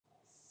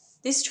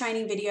This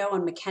training video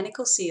on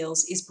mechanical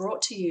seals is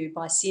brought to you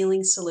by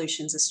Sealing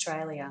Solutions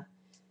Australia.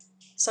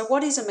 So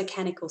what is a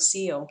mechanical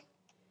seal?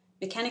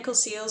 Mechanical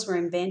seals were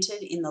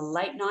invented in the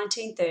late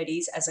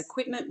 1930s as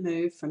equipment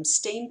moved from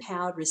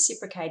steam-powered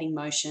reciprocating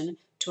motion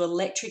to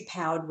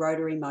electric-powered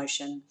rotary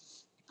motion.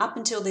 Up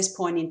until this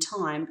point in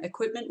time,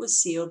 equipment was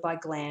sealed by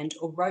gland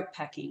or rope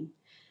packing.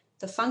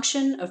 The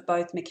function of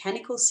both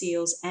mechanical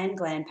seals and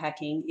gland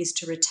packing is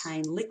to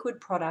retain liquid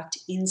product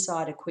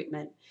inside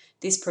equipment.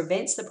 This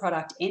prevents the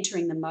product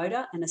entering the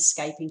motor and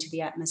escaping to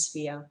the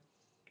atmosphere.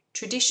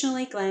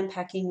 Traditionally, gland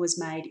packing was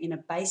made in a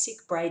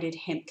basic braided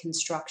hemp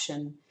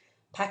construction.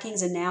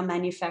 Packings are now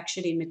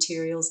manufactured in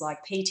materials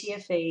like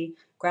PTFE,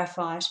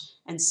 graphite,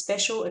 and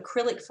special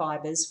acrylic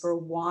fibres for a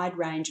wide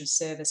range of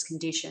service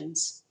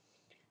conditions.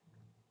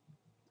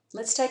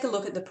 Let's take a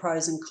look at the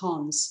pros and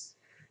cons.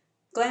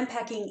 Gland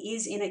packing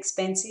is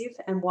inexpensive,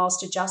 and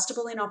whilst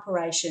adjustable in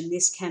operation,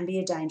 this can be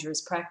a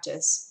dangerous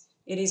practice.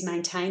 It is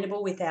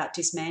maintainable without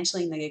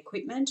dismantling the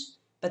equipment,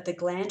 but the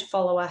gland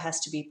follower has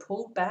to be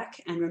pulled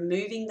back, and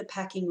removing the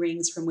packing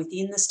rings from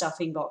within the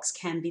stuffing box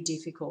can be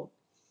difficult.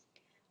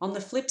 On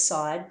the flip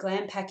side,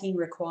 gland packing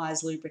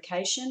requires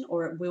lubrication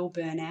or it will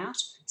burn out,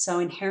 so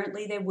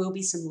inherently there will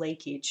be some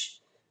leakage.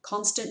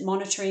 Constant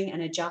monitoring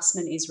and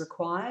adjustment is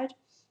required.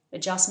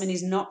 Adjustment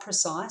is not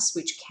precise,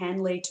 which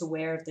can lead to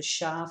wear of the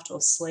shaft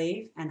or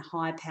sleeve and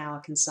high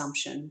power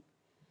consumption.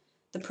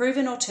 The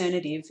proven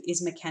alternative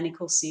is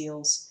mechanical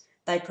seals.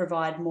 They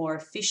provide more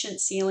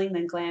efficient sealing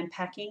than gland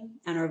packing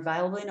and are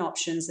available in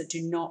options that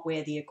do not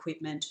wear the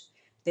equipment.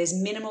 There's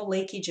minimal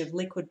leakage of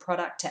liquid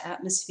product to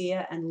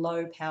atmosphere and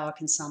low power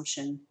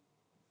consumption.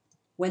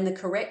 When the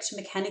correct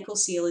mechanical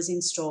seal is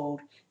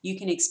installed, you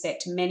can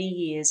expect many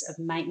years of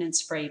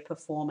maintenance-free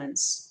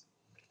performance.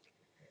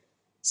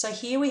 So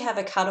here we have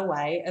a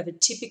cutaway of a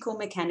typical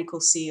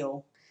mechanical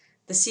seal.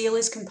 The seal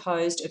is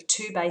composed of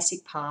two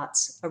basic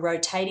parts, a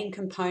rotating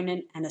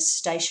component and a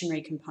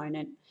stationary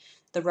component.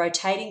 The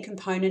rotating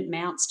component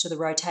mounts to the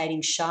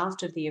rotating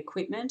shaft of the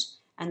equipment,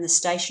 and the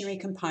stationary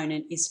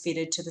component is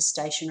fitted to the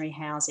stationary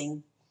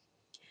housing.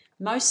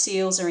 Most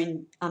seals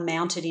are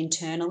mounted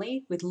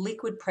internally with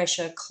liquid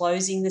pressure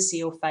closing the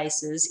seal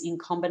faces in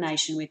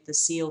combination with the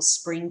seal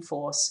spring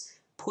force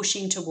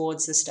pushing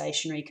towards the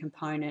stationary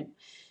component.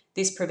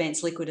 This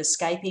prevents liquid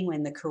escaping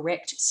when the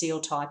correct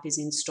seal type is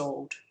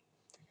installed.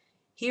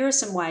 Here are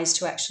some ways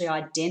to actually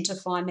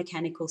identify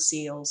mechanical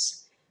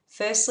seals.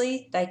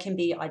 Firstly, they can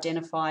be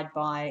identified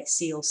by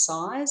seal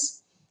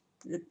size.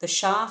 The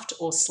shaft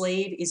or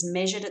sleeve is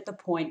measured at the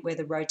point where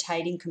the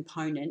rotating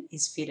component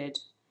is fitted.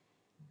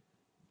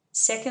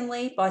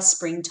 Secondly, by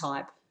spring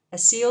type. A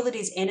seal that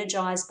is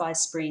energised by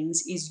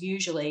springs is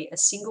usually a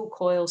single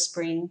coil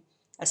spring,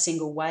 a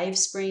single wave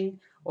spring,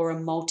 or a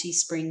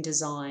multi-spring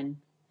design.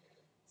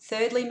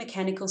 Thirdly,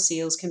 mechanical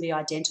seals can be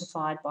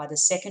identified by the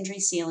secondary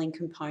sealing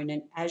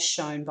component as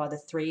shown by the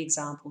three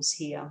examples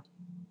here.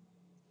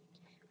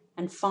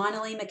 And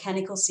finally,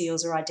 mechanical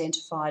seals are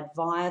identified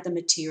via the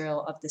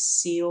material of the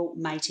seal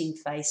mating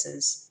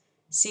faces.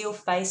 Seal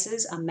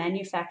faces are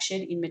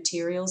manufactured in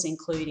materials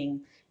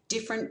including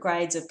different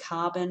grades of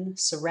carbon,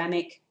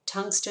 ceramic,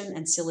 tungsten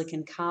and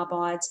silicon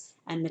carbides,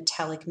 and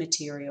metallic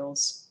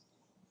materials.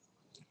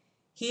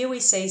 Here we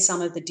see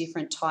some of the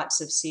different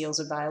types of seals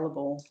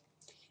available.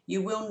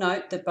 You will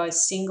note that both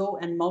single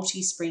and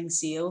multi-spring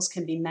seals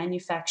can be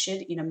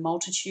manufactured in a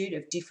multitude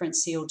of different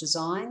seal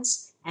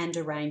designs and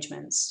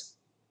arrangements.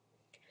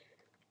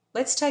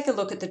 Let's take a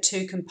look at the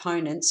two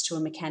components to a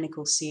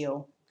mechanical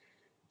seal.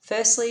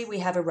 Firstly, we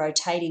have a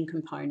rotating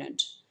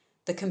component.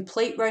 The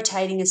complete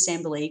rotating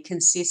assembly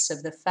consists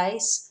of the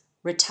face,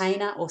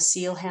 retainer or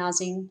seal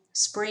housing,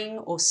 spring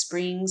or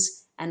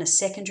springs, and a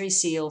secondary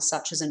seal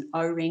such as an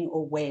O-ring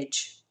or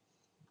wedge.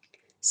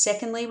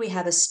 Secondly, we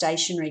have a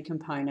stationary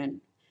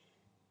component.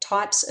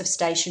 Types of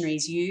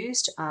stationaries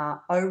used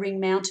are O-ring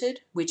mounted,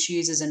 which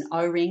uses an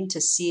O-ring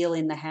to seal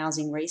in the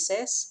housing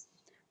recess,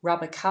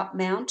 rubber cup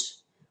mount,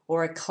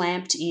 or a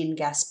clamped in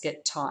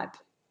gasket type.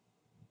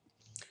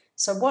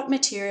 So what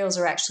materials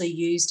are actually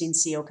used in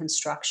seal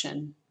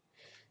construction?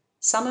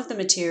 Some of the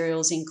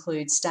materials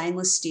include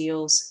stainless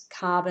steels,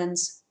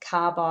 carbons,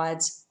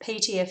 carbides,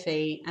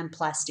 PTFE and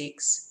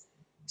plastics.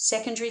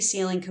 Secondary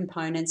sealing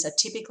components are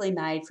typically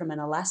made from an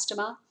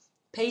elastomer,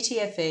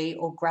 PTFE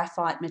or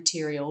graphite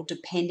material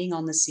depending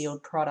on the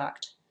sealed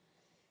product.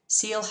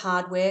 Seal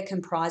hardware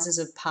comprises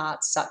of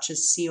parts such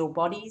as seal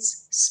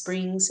bodies,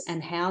 springs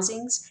and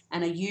housings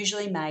and are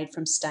usually made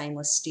from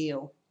stainless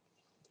steel.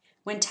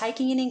 When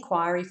taking an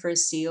inquiry for a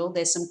seal,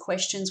 there's some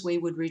questions we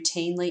would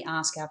routinely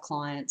ask our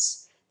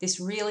clients. This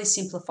really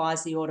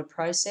simplifies the order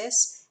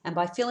process, and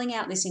by filling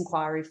out this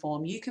inquiry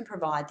form, you can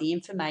provide the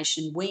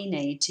information we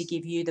need to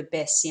give you the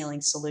best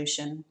sealing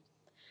solution.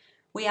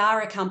 We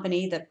are a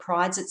company that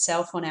prides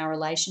itself on our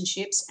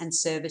relationships and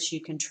service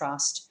you can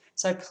trust.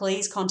 So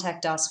please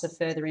contact us for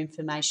further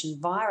information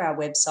via our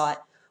website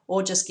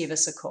or just give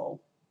us a call.